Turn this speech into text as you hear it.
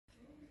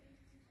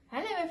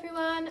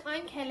everyone,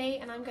 I'm Kelly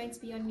and I'm going to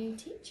be your new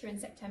teacher in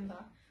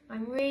September.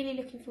 I'm really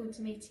looking forward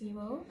to meeting you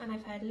all and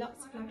I've heard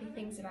lots of lovely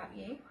things about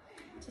you.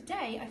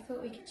 Today I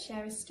thought we could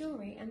share a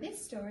story, and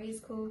this story is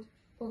called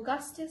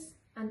Augustus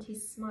and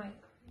His Smile.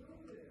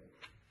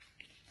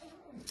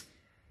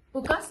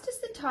 Augustus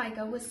the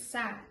tiger was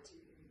sad.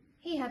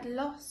 He had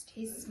lost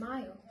his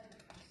smile.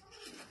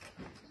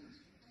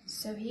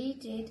 So he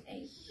did a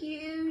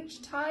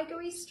huge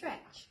tigery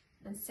stretch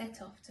and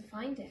set off to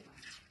find it.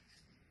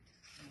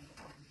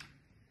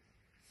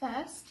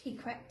 First, he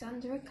crept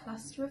under a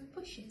cluster of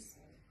bushes.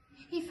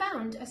 He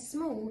found a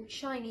small,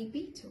 shiny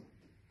beetle,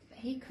 but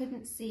he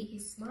couldn't see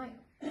his smile.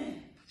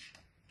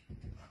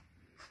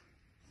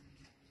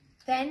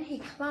 Then he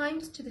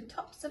climbed to the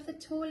tops of the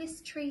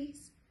tallest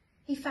trees.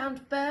 He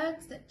found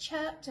birds that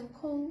chirped and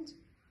called,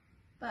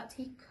 but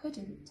he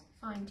couldn't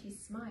find his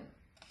smile.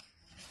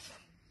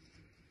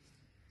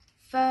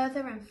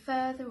 Further and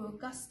further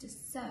Augustus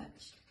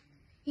searched.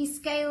 He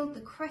scaled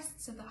the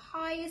crests of the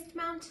highest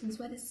mountains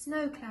where the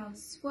snow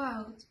clouds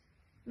swirled,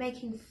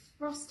 making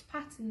frost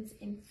patterns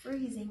in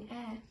freezing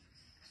air.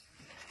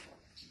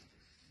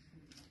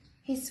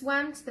 He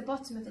swam to the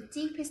bottom of the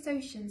deepest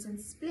oceans and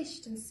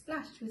splished and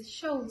splashed with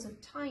shoals of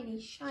tiny,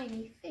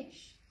 shiny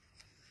fish.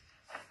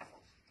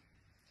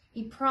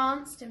 He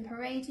pranced and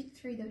paraded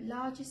through the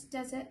largest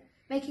desert,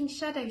 making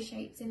shadow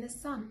shapes in the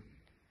sun.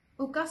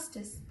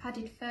 Augustus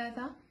padded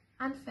further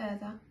and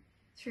further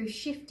through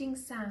shifting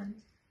sand,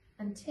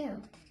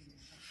 until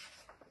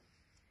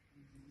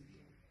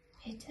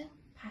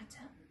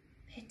pitter-patter,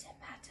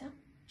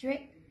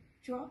 drip,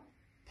 drop,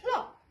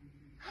 plop.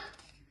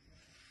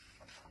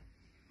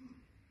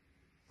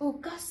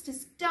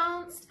 Augustus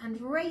danced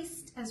and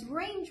raced as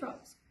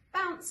raindrops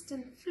bounced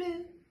and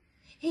flew.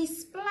 He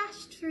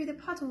splashed through the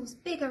puddles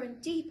bigger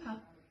and deeper.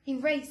 He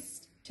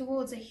raced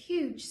towards a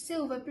huge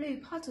silver blue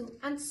puddle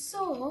and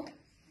saw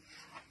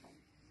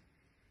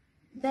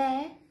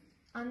there,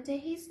 under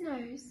his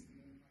nose,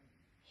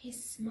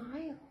 his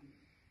smile.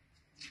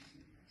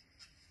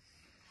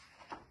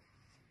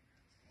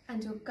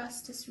 And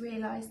Augustus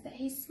realised that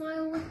his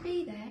smile would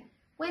be there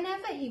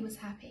whenever he was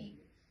happy.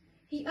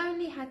 He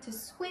only had to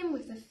swim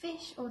with the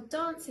fish or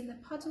dance in the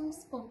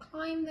puddles or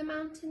climb the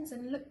mountains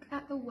and look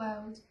at the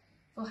world,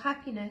 for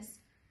happiness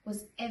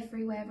was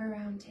everywhere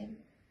around him.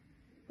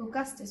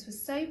 Augustus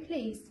was so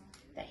pleased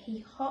that he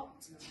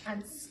hopped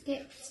and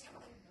skipped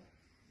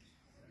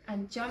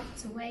and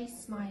jumped away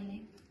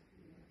smiling.